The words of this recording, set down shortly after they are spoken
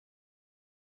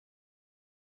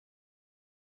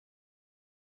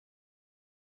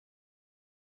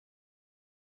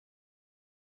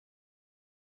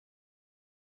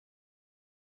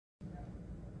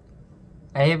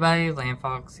Hey everybody,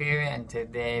 LandFox here, and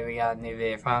today we got a new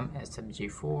video from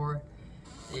SMG4.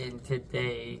 And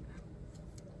today,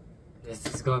 this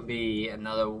is going to be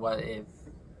another what if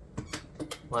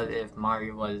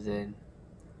Mario was in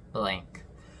blank.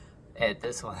 And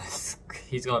this one,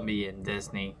 he's going to be in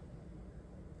Disney.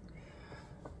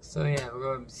 So yeah, we're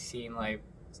going to be seeing like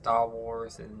Star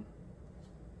Wars and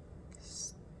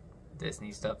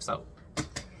Disney stuff, so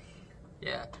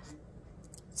yeah.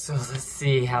 So let's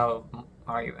see how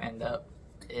Mario end up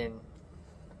in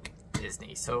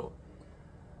Disney. So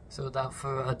without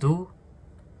further ado,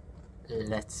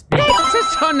 let's begin. This is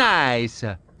so nice.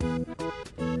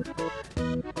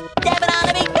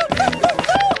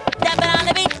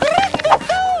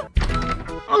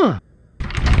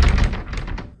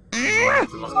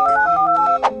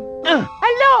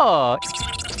 Hello.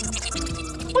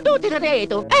 Potuti na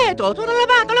dito. Eto, sono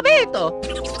lavato l'abito.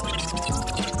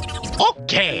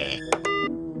 Okay.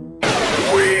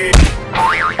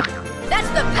 That's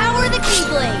the power of the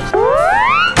Keyblade!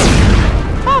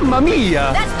 Mamma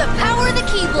mia! That's the power of the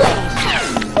Keyblade!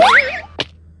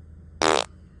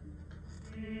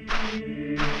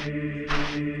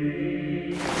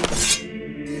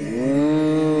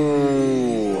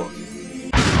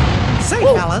 Say,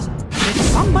 fellas, did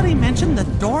somebody mention the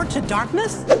door to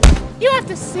darkness? You have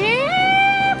to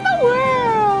save the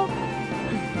world!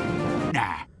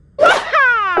 Nah.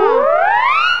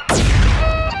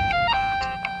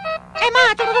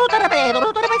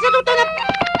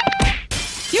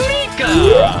 Eureka!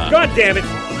 God damn it!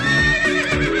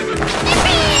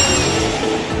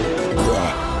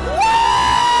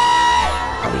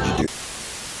 How did you do?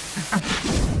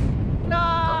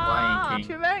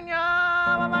 Ci venga,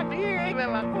 mamma mia,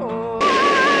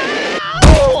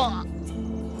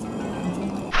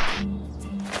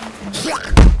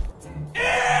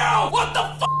 What the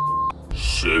f?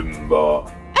 Simba.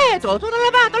 Eto, sono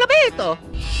lavato l'abito.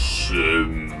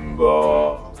 Simba.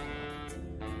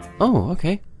 Oh,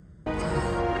 okay.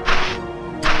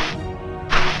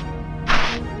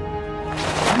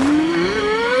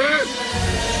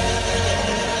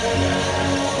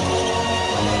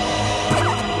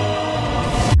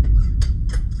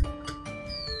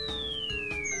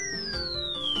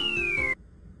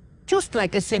 Just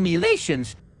like the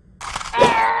simulations.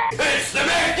 It's the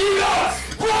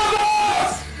Mandios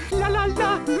Brothers! La la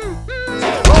la.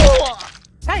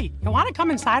 Hey, you want to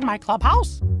come inside my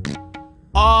clubhouse?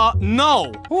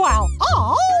 No. Well,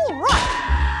 all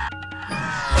right.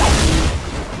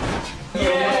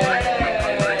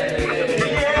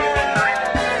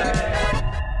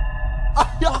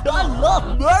 I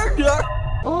love murder!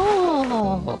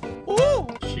 Oh.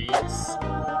 Jeez.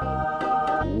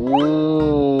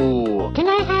 Ooh. Can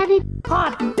I have it?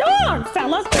 Hot dog,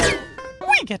 fellas.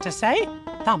 We get to say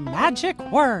the magic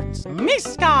words.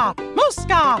 Miska,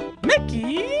 Muska,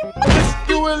 Mickey.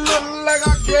 Do it look like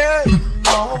I care.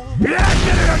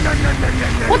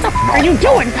 What the f are you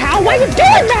doing, pal? Why are you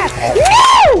doing that?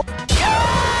 No!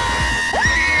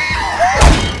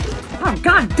 Oh,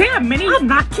 goddamn, Minnie. I'm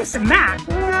not kissing that.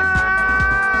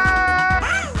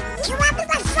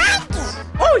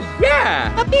 Oh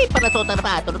yeah!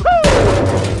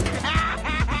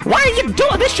 Why are you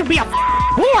doing this? Should be a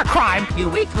war crime. You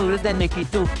way cooler than Mickey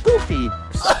too goofy.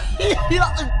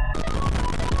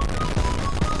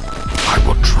 I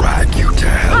will drag you to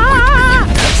hell with me, you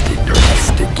nasty, dirty,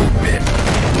 sticky bit.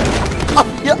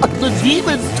 The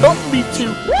demons told me to.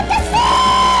 What the f?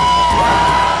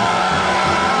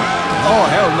 Oh,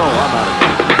 hell no, I'm out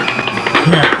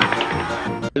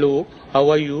of Hello, how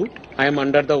are you? I am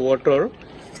under the water.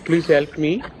 Please help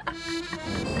me.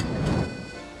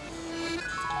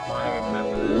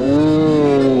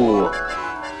 Ooh.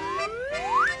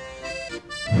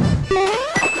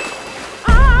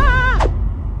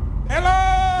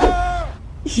 Hello!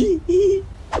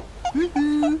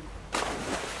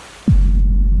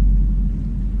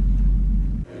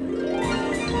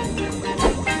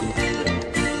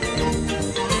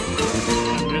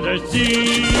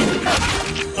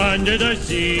 Under the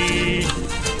sea,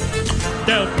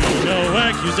 there'll be no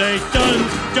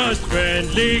accusations, just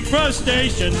friendly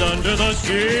crustaceans under the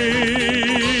sea.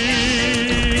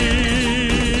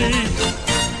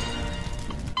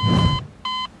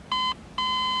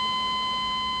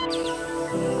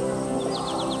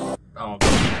 Oh.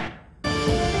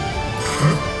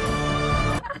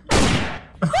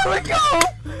 There we go!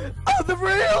 On the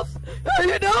rails!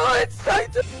 You know, it's time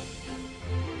to...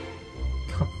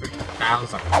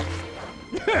 1,000.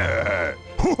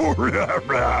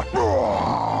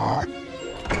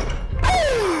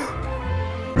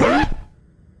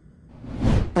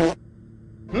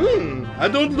 I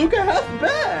don't look half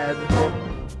bad.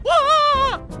 Whoa!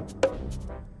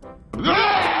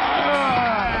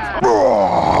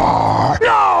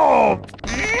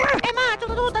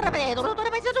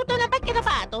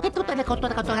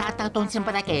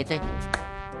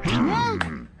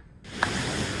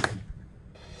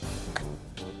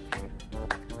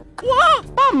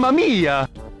 Mamma mia!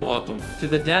 Welcome to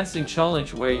the dancing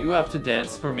challenge where you have to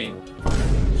dance for me.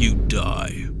 You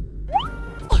die.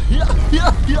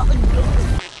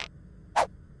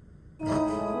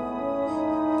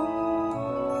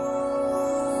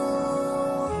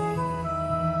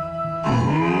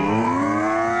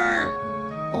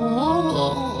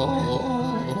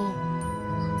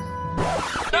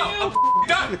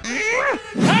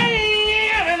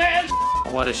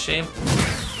 What a shame.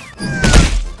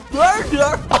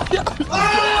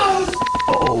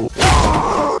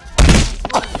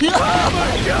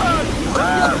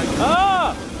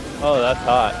 Oh, that's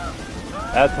hot.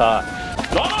 That's hot.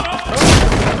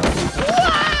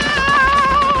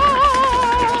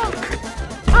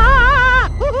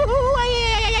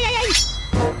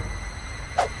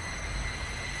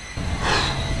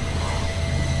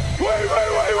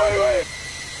 Wait.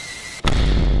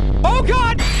 Oh,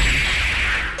 God!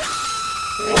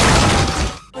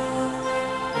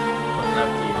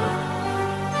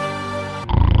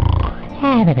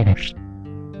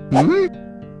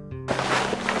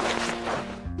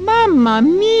 Mamma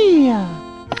mia!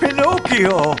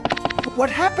 Pinocchio! What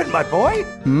happened, my boy?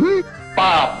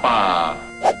 Papa.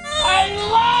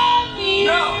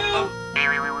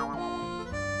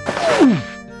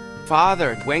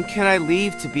 Father, when can I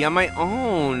leave to be on my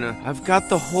own? I've got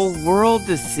the whole world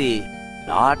to see.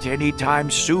 Not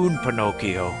anytime soon,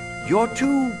 Pinocchio. You're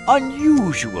too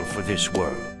unusual for this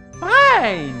world.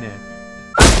 Fine!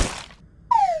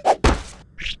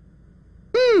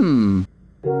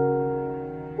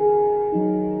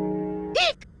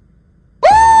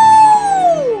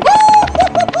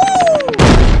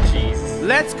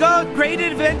 Let's go! Great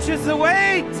adventures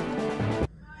await!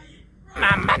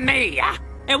 Mamma mia!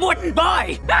 A wooden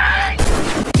boy!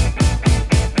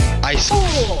 I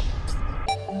saw.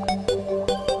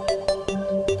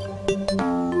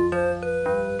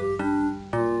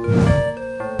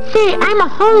 See, I'm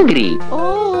hungry.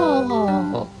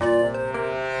 Oh,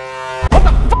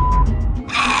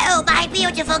 my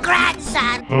beautiful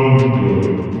grandson!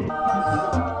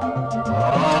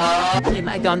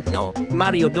 I don't know.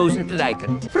 Mario doesn't like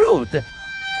fruit.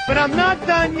 But I'm not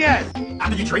done yet!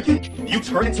 After you drink it, you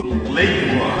turn into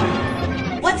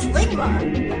Ligma. What's Ligma?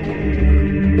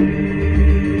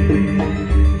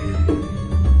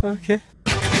 Okay.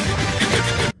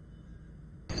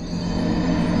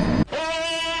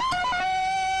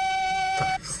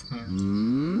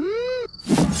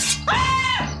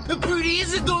 The pretty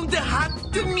is going to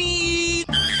happen to me.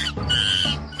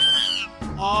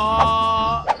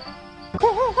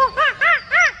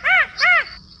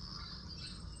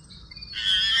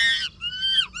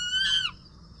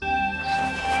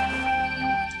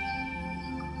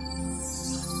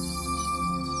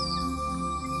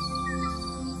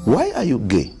 Why are you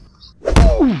gay?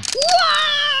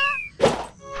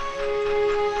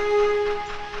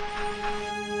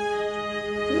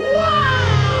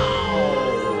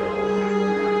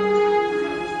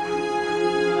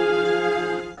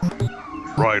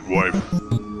 Right, wife.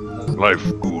 Life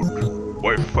good.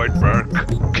 Wife fight back.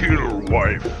 Kill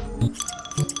wife.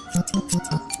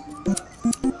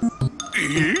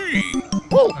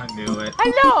 I knew it.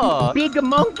 Hello, big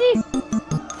monkey.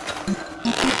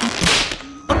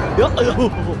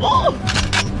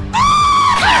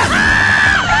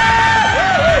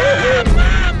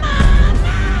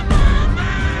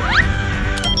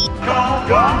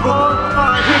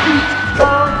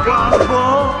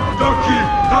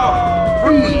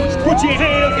 Freeze! Put your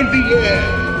hand in the air!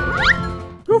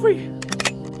 Goofy,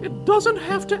 it doesn't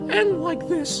have to end like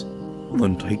this.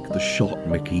 Then take the shot,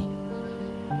 Mickey.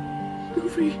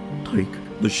 Goofy,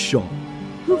 Take the shot.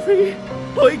 Goofy.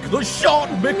 Take the shot,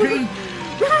 Mickey!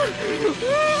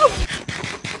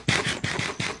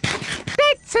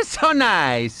 That's so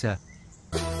nice! I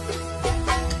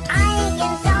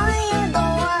can show you the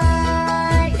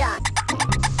world.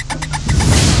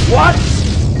 What?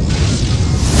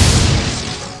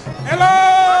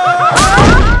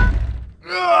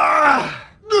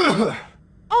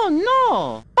 Oh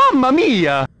no! Mamma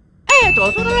mia!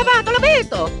 Eto, sono lavato,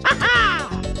 l'abito! Ah!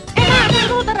 E guarda,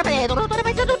 tutto ripeto,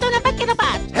 tutto una macchina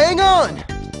fatta! Hang on!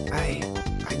 I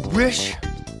wish...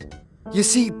 You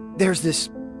see, there's this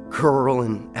girl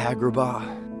in Agrabah.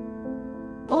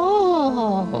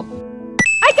 Oh!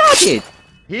 I got it!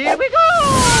 Here we go!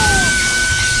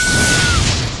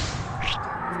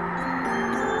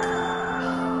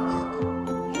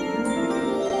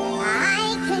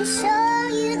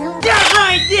 Get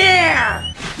right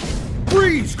there!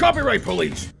 Freeze! Copyright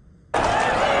police!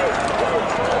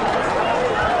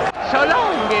 So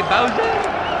long, Bowser.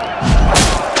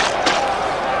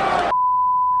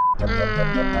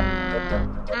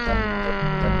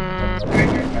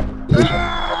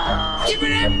 Give me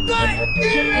that butt!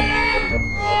 Give me that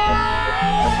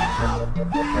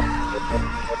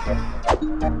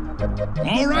butt!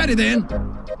 Alrighty then.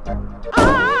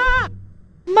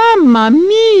 Mamma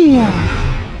mia!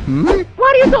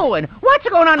 What are you doing? What's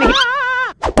going on here?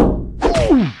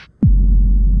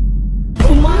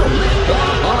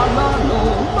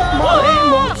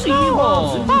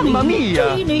 Mamma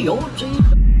mia!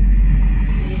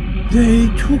 They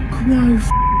took my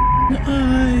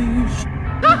eyes.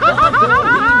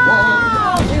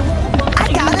 I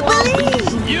gotta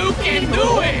believe! You can do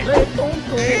it!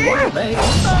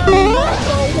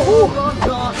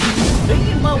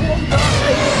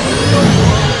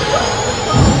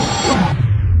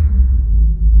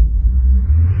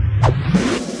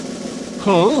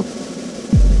 Huh?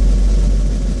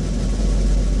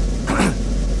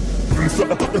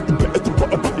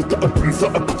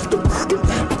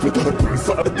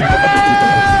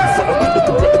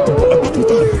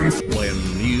 When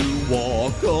you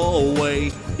walk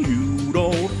away, you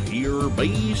don't hear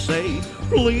me say,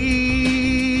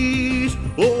 please,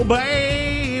 oh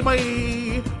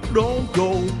baby, don't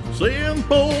go.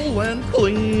 Simple and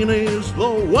clean is the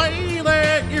way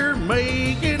that you're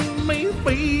making me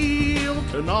feel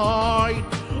tonight.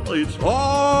 It's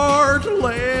hard to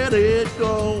let it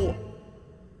go.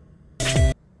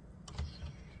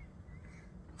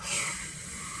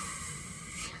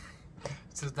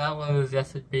 So that was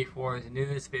SMG4's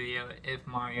newest video, If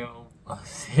Mario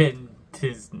Was in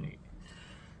Disney.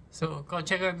 So go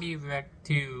check out me react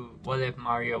to What If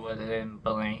Mario Was in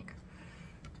Blank.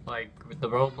 Like the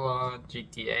Roblox,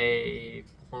 GTA,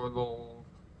 Portal,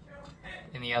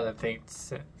 any other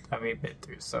things that we've been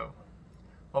through. So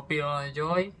hope you all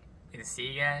enjoy and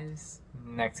see you guys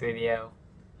next video.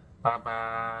 Bye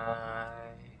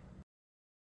bye.